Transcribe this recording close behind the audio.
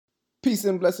Peace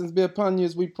and blessings be upon you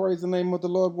as we praise the name of the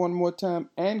Lord one more time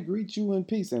and greet you in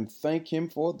peace and thank Him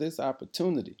for this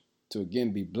opportunity to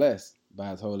again be blessed by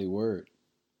His holy word.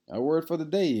 Our word for the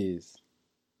day is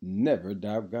never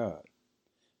doubt God.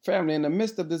 Family, in the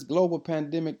midst of this global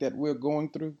pandemic that we're going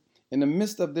through, in the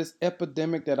midst of this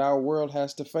epidemic that our world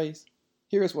has to face,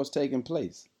 here is what's taking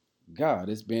place. God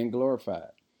is being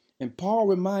glorified. And Paul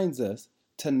reminds us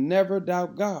to never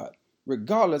doubt God,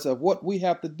 regardless of what we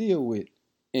have to deal with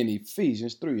in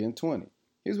Ephesians 3 and 20.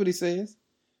 Here's what he says.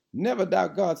 Never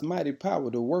doubt God's mighty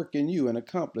power to work in you and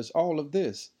accomplish all of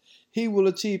this. He will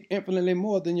achieve infinitely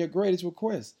more than your greatest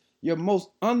request, your most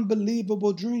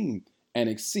unbelievable dream, and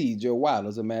exceed your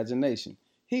wildest imagination.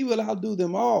 He will outdo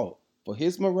them all, for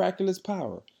His miraculous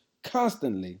power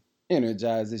constantly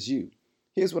energizes you.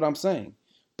 Here's what I'm saying.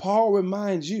 Paul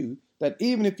reminds you that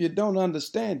even if you don't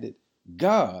understand it,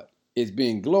 God is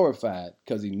being glorified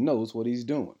because He knows what He's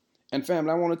doing. And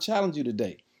family, I want to challenge you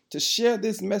today to share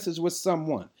this message with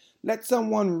someone. Let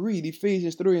someone read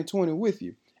Ephesians 3 and 20 with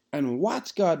you and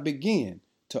watch God begin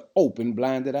to open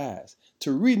blinded eyes,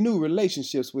 to renew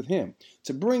relationships with Him,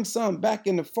 to bring some back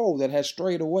in the fold that has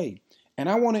strayed away. And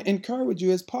I want to encourage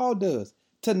you, as Paul does,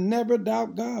 to never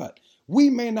doubt God. We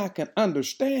may not can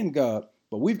understand God,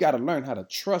 but we've got to learn how to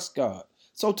trust God.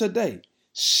 So today,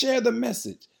 share the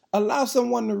message. Allow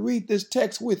someone to read this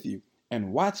text with you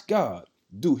and watch God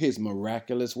do His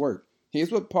miraculous work.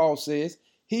 Here's what Paul says.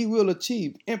 He will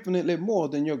achieve infinitely more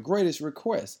than your greatest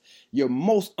request, your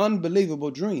most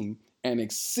unbelievable dream, and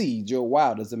exceed your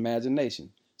wildest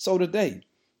imagination. So today,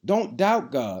 don't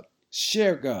doubt God,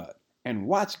 share God, and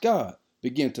watch God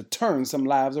begin to turn some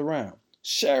lives around.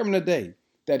 Share Him today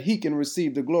that He can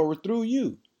receive the glory through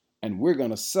you, and we're going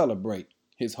to celebrate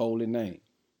His holy name.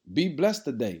 Be blessed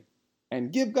today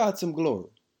and give God some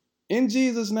glory. In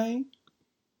Jesus' name,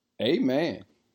 amen.